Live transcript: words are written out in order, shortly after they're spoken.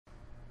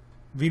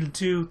We'll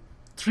do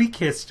 3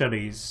 case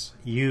studies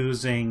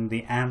using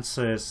the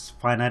Ansys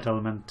finite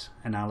element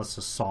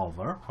analysis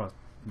solver,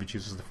 which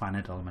uses the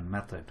finite element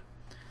method.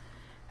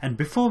 And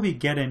before we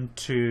get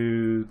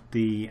into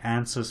the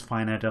Ansys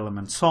finite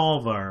element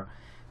solver,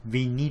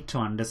 we need to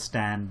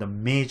understand the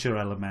major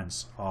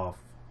elements of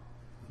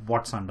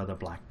what's under the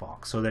black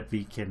box so that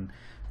we can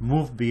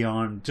move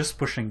beyond just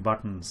pushing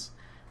buttons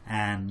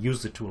and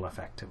use the tool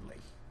effectively.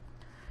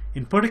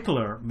 In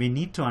particular, we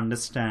need to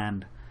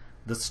understand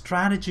the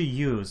strategy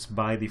used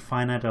by the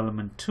finite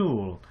element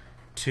tool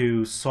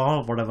to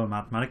solve whatever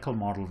mathematical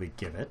model we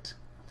give it,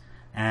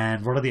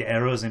 and what are the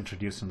errors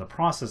introduced in the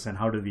process and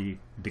how do we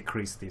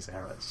decrease these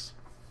errors.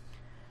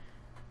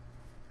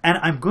 And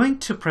I'm going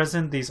to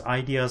present these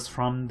ideas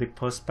from the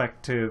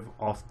perspective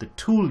of the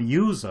tool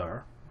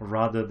user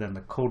rather than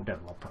the code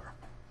developer.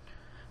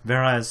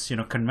 Whereas,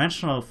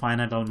 conventional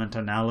finite element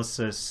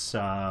analysis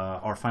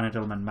or finite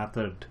element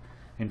method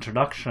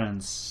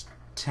introductions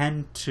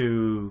tend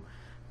to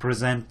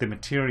present the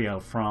material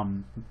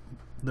from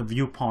the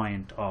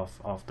viewpoint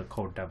of the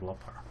code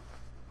developer.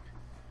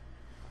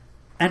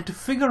 And to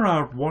figure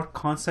out what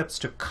concepts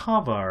to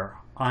cover,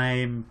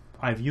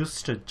 I've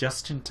used a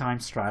just-in-time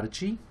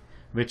strategy,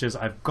 which is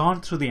I've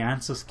gone through the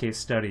Ansys case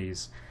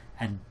studies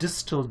and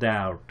distilled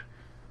out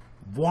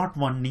what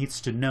one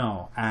needs to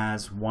know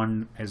as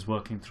one is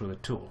working through the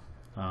tool,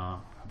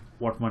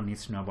 what one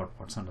needs to know about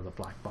what's under the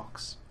black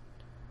box.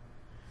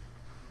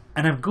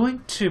 And I'm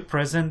going to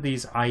present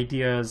these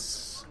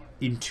ideas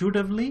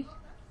intuitively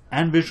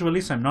and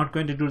visually, so I'm not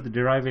going to do the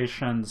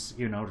derivations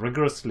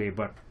rigorously,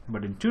 but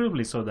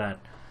intuitively, so that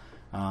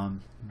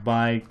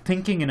by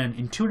thinking in an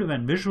intuitive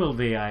and visual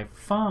way, I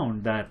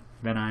found that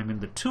when I'm in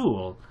the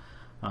tool,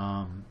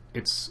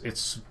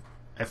 it's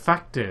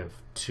effective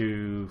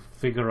to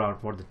figure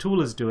out what the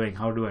tool is doing,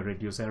 how do I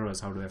reduce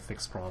errors, how do I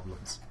fix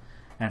problems,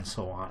 and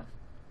so on.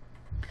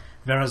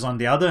 Whereas on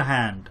the other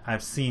hand,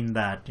 I've seen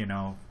that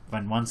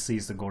when one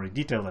sees the gory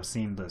detail, I've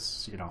seen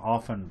this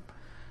often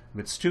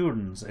with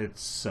students.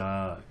 It's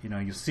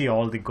you see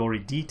all the gory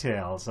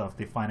details of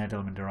the finite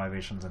element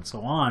derivations and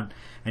so on,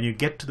 and you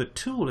get to the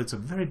tool, it's a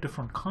very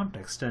different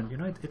context, and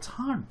it's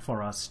hard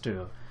for us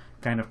to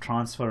kind of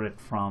transfer it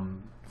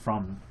from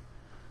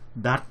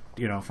that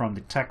from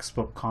the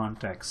textbook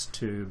context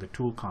to the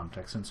tool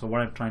context. And so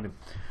what I'm trying to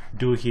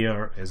do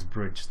here is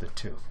bridge the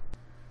two.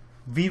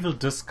 We will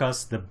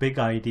discuss the big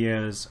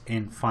ideas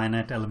in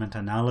finite element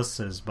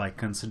analysis by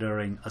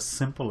considering a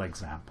simple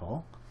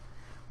example: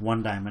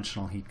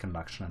 one-dimensional heat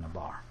conduction in a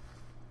bar.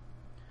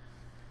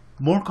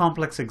 More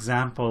complex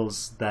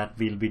examples that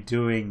we'll be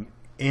doing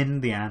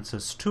in the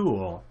Ansys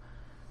tool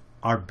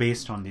are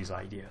based on these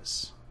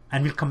ideas.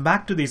 And we'll come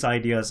back to these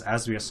ideas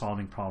as we are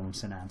solving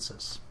problems in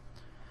Ansys.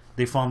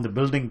 They form the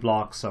building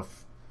blocks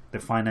of the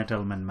finite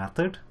element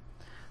method.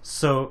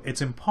 So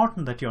it's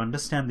important that you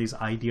understand these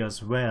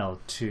ideas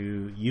well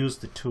to use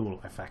the tool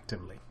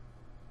effectively.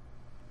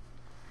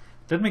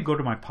 Let me go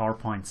to my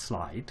PowerPoint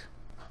slide.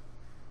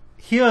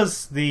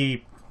 Here's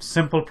the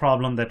simple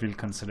problem that we'll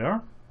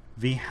consider.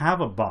 We have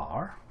a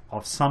bar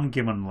of some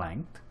given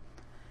length,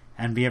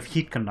 and we have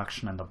heat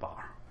conduction in the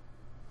bar.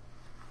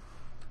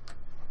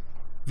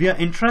 We are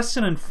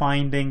interested in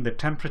finding the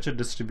temperature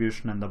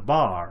distribution in the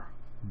bar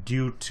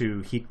due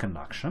to heat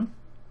conduction.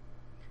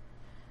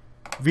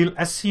 We'll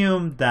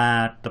assume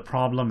that the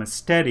problem is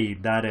steady,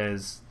 that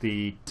is,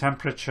 the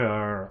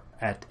temperature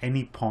at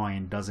any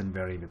point doesn't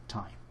vary with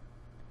time.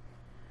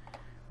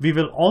 We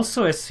will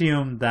also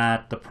assume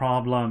that the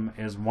problem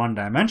is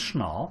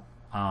one-dimensional,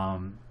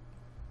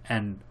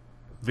 and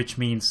which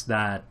means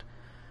that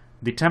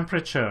the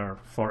temperature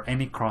for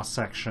any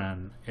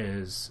cross-section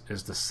is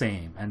the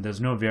same, and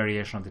there's no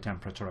variation of the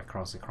temperature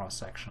across the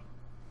cross-section.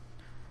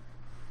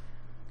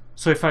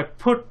 So if I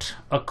put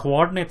a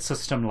coordinate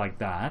system like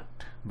that,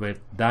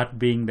 with that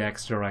being the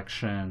x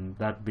direction,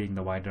 that being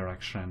the y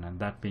direction, and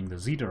that being the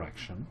z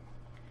direction,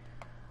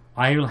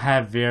 I will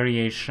have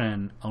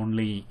variation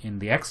only in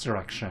the x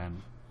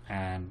direction,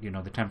 and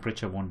the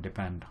temperature won't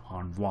depend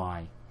on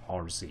y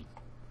or z.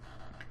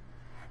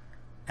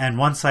 And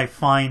once I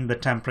find the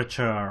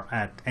temperature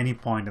at any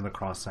point in the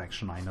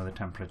cross-section, I know the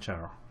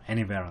temperature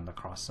anywhere in the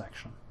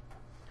cross-section.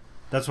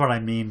 That's what I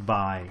mean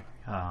by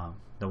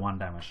the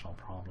one-dimensional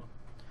problem.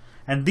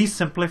 And these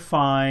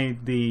simplify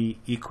the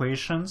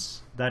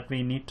equations that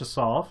we need to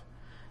solve,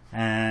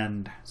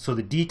 and so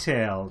the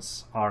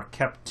details are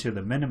kept to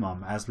the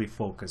minimum as we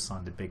focus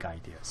on the big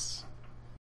ideas.